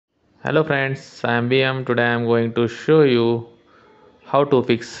Hello friends, I am BM. Today I am going to show you how to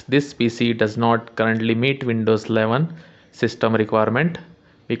fix this PC does not currently meet Windows 11 system requirement.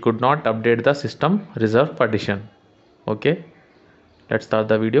 We could not update the system reserve partition. Okay, let's start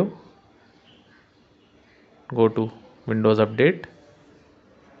the video. Go to Windows Update.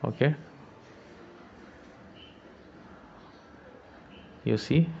 Okay, you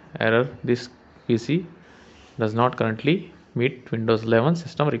see error, this PC does not currently meet Windows 11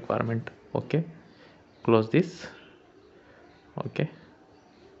 system requirement. Okay, close this. Okay,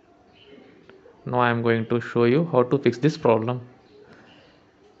 now I am going to show you how to fix this problem.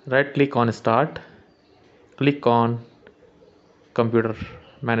 Right click on start, click on computer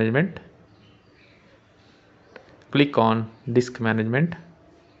management, click on disk management.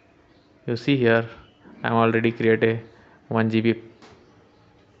 You see here I am already created a 1 GB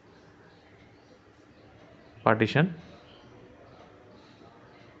partition.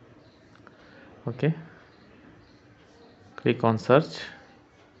 Okay, click on search,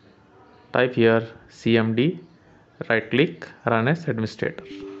 type here cmd, right click, run as administrator.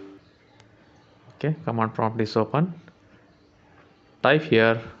 Okay, command prompt is open, type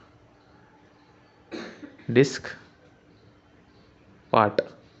here disk part.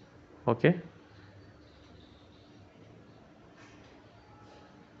 Okay,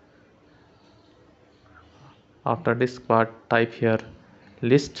 after disk part type here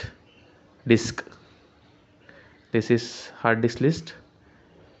list disk. This is hard disk list.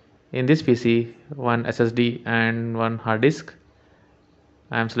 In this PC, one SSD and one hard disk.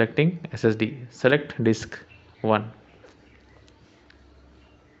 I am selecting SSD. Select disk 1.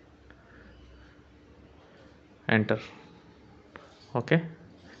 Enter. Okay.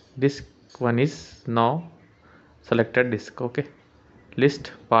 Disk 1 is now selected disk. Okay.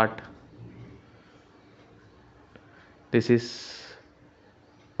 List part. This is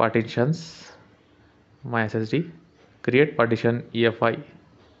partitions. My SSD. Create partition EFI.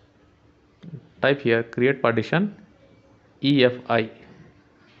 Type here create partition EFI.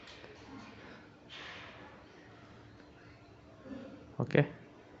 Okay,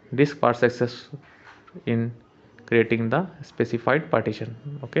 disk part success in creating the specified partition.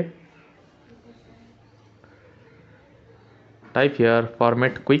 Okay, type here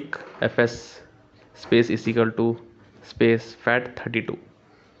format quick fs space is equal to space fat32.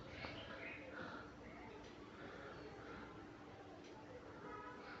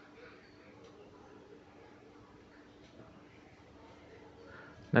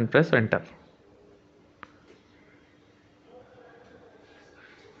 Then press enter.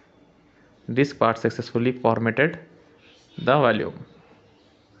 Disk part successfully formatted the value.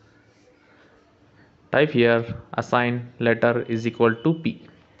 Type here assign letter is equal to p.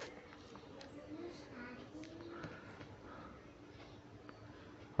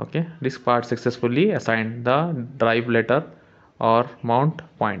 Okay, disk part successfully assigned the drive letter or mount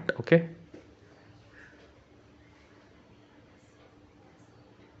point. Okay,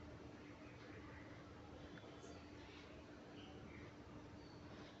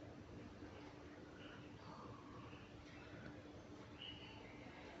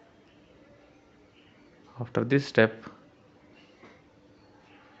 after this step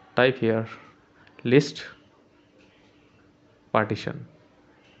type here list partition.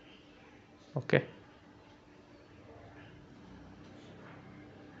 Okay,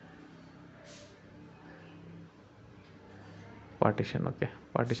 partition. Okay,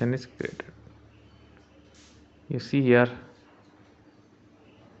 partition is created. You see here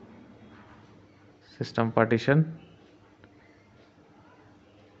system partition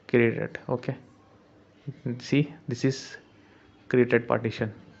created. Okay, see this is created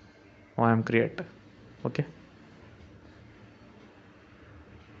partition. Now I am create. Okay,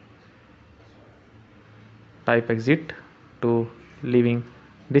 type exit to leaving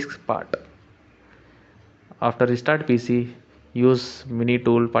disk part. After restart PC, use mini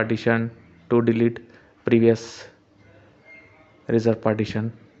tool partition to delete previous reserve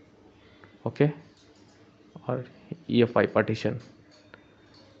partition. Okay, or EFI partition.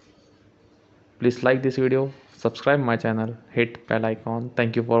 Please like this video, subscribe my channel, hit bell icon.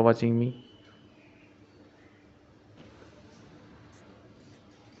 Thank you for watching me.